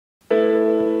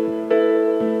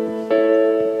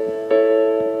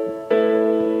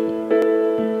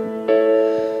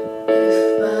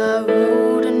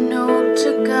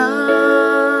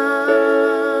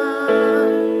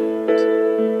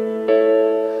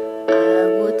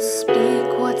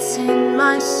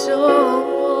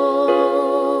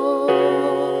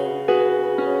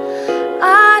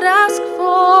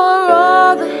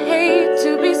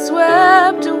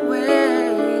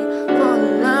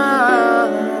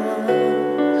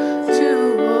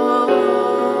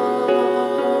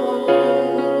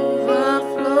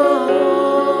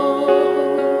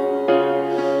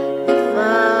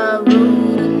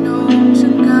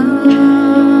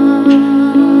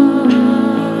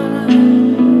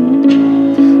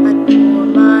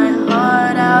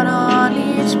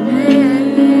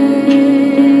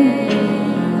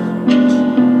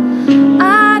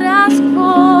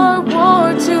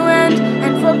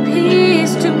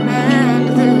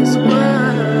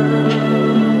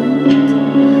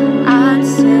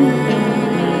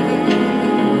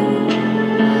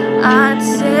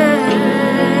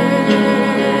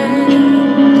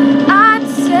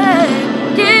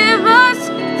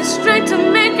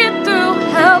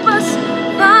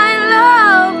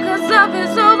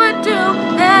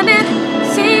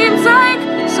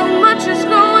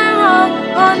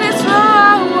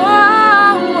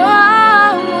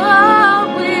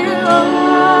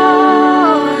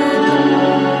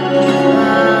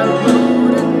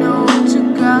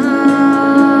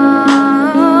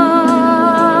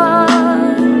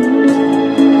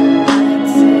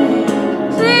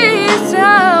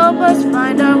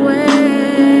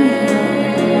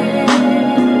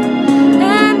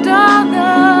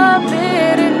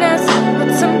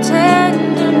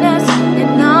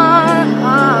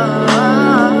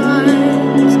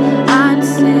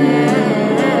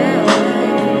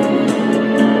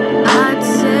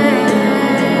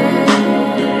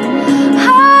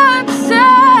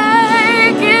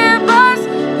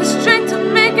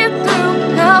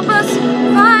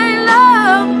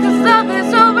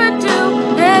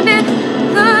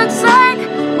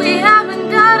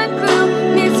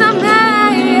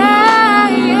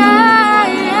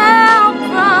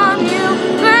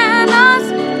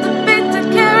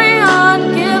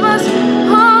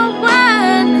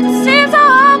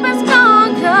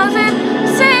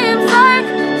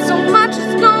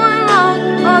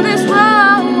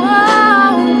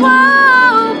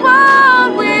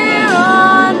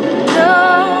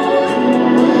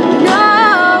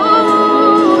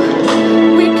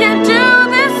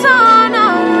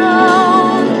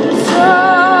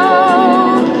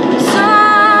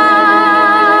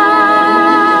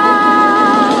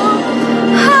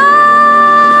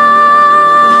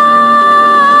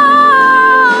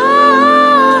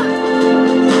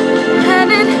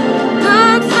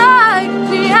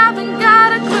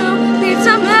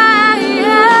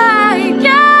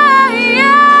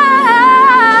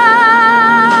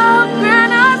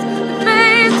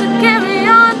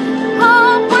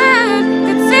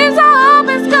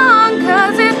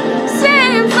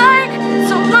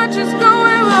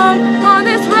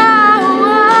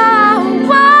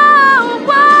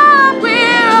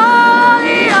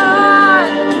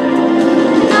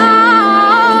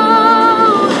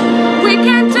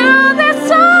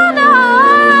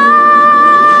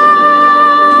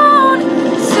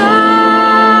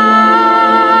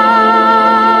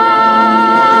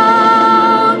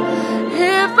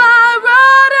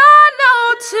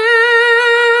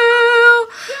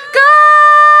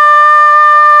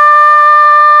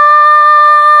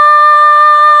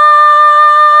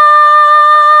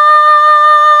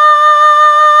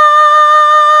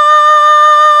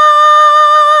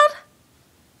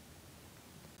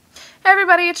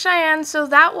it's Cheyenne. So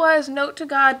that was Note to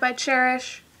God by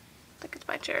Charice. I think it's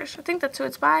by Charice. I think that's who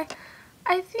it's by.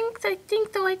 I think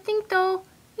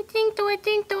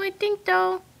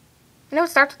though. I know it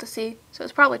starts with a C, so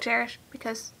it's probably Cherish,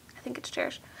 because I think it's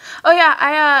Cherish. Oh yeah,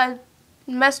 I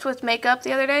messed with makeup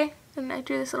the other day, and I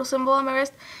drew this little symbol on my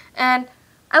wrist, and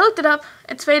I looked it up.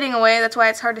 It's fading away, that's why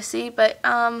it's hard to see, but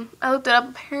I looked it up.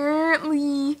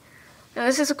 Apparently, now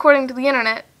this is according to the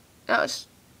internet. No, it's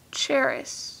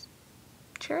Charice.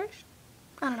 Cherish?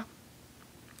 I don't know.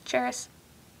 Charice.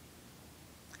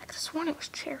 I could have sworn it was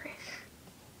Cherish.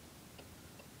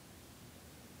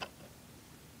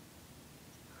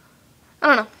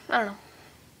 I don't know.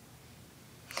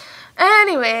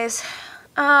 Anyways,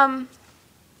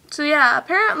 so yeah,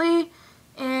 apparently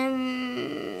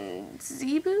in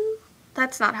Zebu,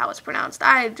 that's not how it's pronounced.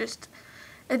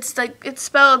 It's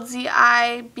spelled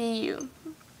Z-I-B-U.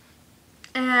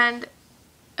 And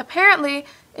apparently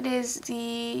it is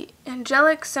the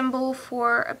angelic symbol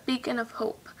for a beacon of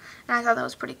hope. And I thought that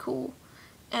was pretty cool.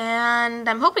 And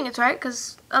I'm hoping it's right,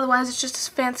 because otherwise it's just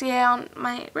a fancy A on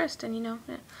my wrist, and yeah.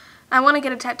 I want to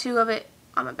get a tattoo of it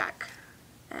on my back.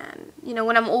 And,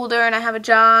 when I'm older and I have a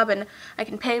job and I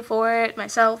can pay for it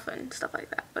myself and stuff like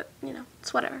that. But,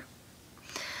 it's whatever.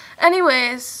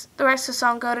 Anyways, the rest of the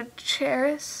song go to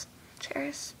Charice.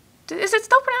 Charice? Is it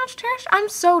still pronounced Charice? I'm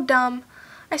so dumb.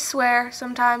 I swear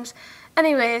sometimes.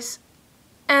 Anyways,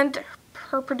 and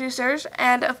her producers.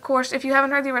 And, of course, if you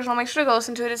haven't heard the original, make sure to go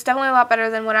listen to it. It's definitely a lot better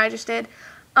than what I just did.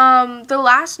 The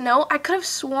last note, I could have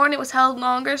sworn it was held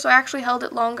longer, so I actually held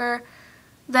it longer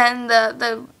than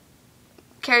the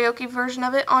karaoke version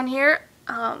of it on here,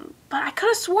 but I could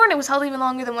have sworn it was held even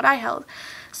longer than what I held.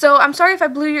 So I'm sorry if I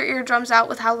blew your eardrums out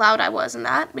with how loud I was in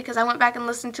that, because I went back and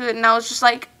listened to it and I was just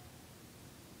like,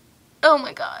 oh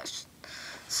my gosh.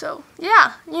 So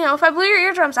yeah, if I blew your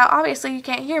eardrums out, obviously you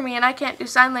can't hear me, and I can't do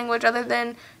sign language other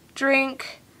than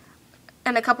drink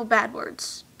and a couple bad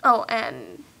words. Oh,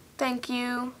 and thank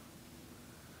you.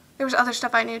 There was other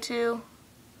stuff I knew too.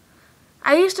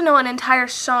 I used to know an entire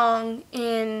song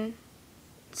in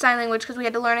sign language because we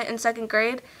had to learn it in 2nd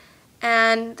grade.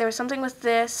 And there was something with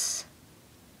this.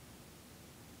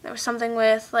 There was something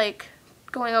with, like,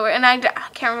 going over. And I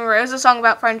can't remember. It was a song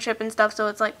about friendship and stuff, so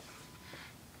it's like,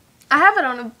 I have it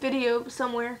on a video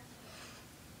somewhere.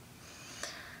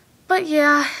 But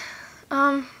yeah,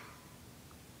 I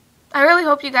really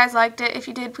hope you guys liked it. If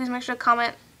you did, please make sure to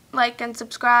comment, like, and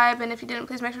subscribe. And if you didn't,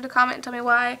 please make sure to comment and tell me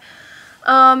why.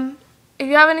 If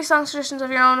you have any song suggestions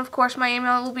of your own, of course, my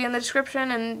email will be in the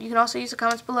description, and you can also use the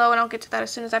comments below, and I'll get to that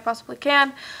as soon as I possibly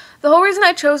can. The whole reason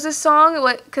I chose this song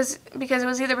was because it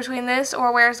was either between this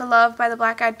or Where's the Love by the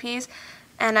Black Eyed Peas,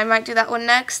 and I might do that one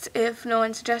next if no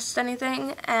one suggests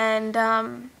anything. And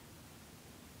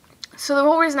so the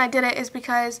whole reason I did it is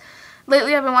because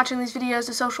lately I've been watching these videos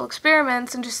of social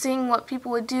experiments and just seeing what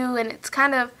people would do, and it's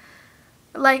kind of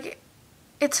like,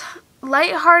 it's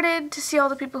lighthearted to see all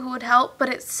the people who would help, but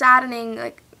it's saddening,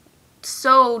 like,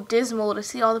 so dismal to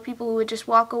see all the people who would just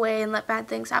walk away and let bad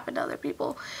things happen to other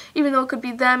people. Even though it could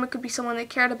be them, it could be someone they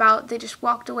cared about, they just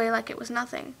walked away like it was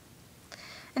nothing.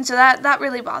 And so that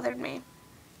really bothered me.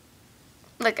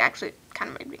 Like, actually kind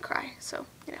of made me cry, so,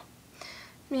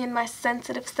 me and my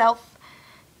sensitive self.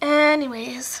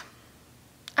 Anyways,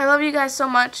 I love you guys so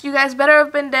much. You guys better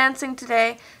have been dancing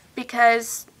today,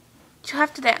 because you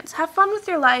have to dance. Have fun with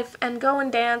your life and go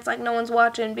and dance like no one's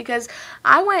watching, because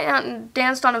I went out and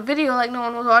danced on a video like no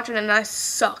one was watching, and I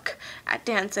suck at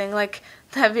dancing. Like,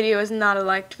 that video is not a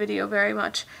liked video very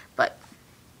much. But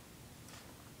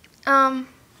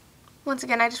once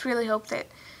again, I just really hope that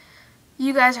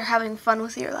you guys are having fun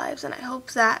with your lives, and I hope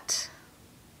that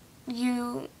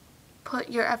you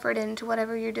put your effort into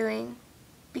whatever you're doing,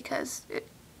 because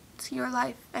it's your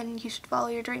life and you should follow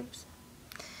your dreams.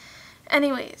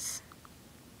 Anyways,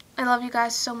 I love you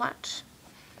guys so much.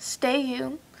 Stay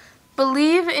you.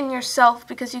 Believe in yourself,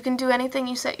 because you can do anything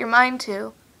you set your mind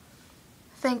to.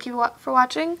 Thank you for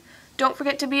watching. Don't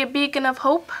forget to be a beacon of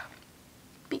hope.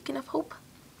 Beacon of hope.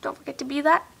 Don't forget to be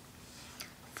that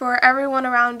for everyone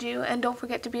around you. And don't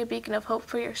forget to be a beacon of hope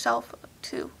for yourself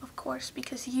too, of course,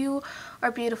 because you are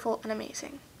beautiful and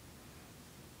amazing.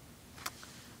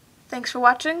 Thanks for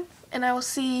watching, and I will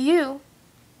see you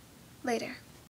later.